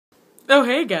Oh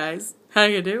hey guys, how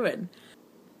you doing?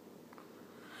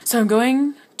 So I'm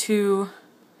going to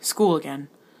school again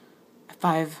at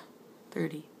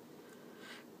 5:30.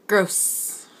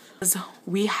 Gross.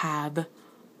 We have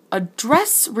a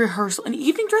dress rehearsal, an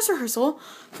evening dress rehearsal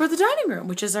for the dining room,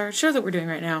 which is our show that we're doing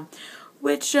right now.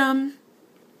 Which,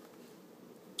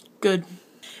 good.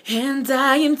 And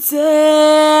I am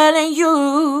telling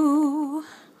you,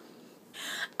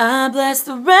 I bless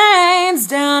the rains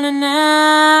down in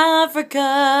Africa.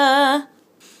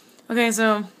 Okay,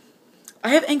 so I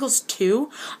have ankles too.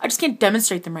 I just can't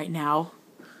demonstrate them right now.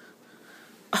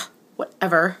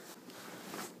 Whatever.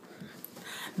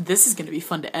 This is gonna be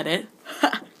fun to edit.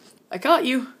 I caught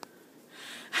you.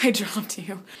 I dropped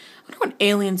you. I wonder what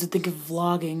aliens would think of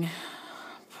vlogging.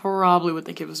 Probably would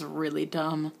think it was really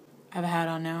dumb. I have a hat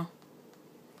on now.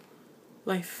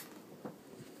 Life.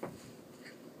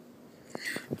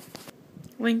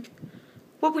 Link,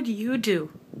 what would you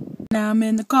do? Now I'm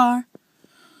in the car.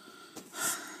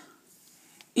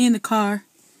 In the car.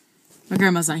 My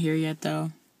grandma's not here yet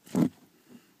though.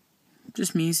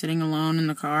 Just me sitting alone in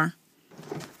the car.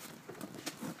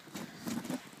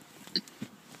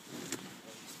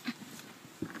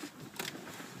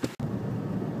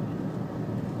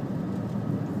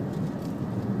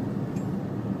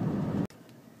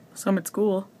 So I'm at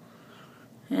school.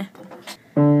 Eh.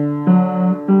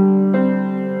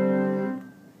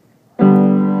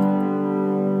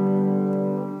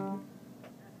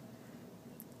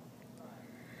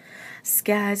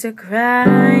 Skies are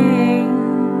crying,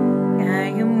 I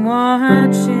am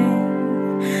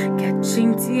watching,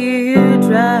 catching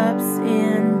teardrops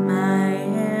in my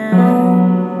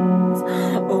hands.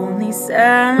 Only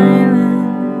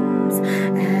silence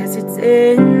as it's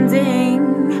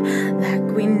ending,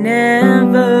 like we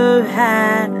never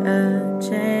had a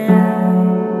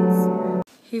chance.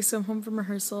 Hey, so I'm home from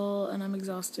rehearsal and I'm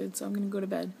exhausted, so I'm gonna go to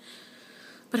bed.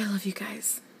 But I love you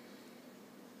guys.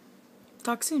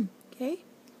 Talk soon, okay?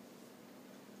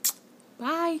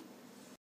 Bye.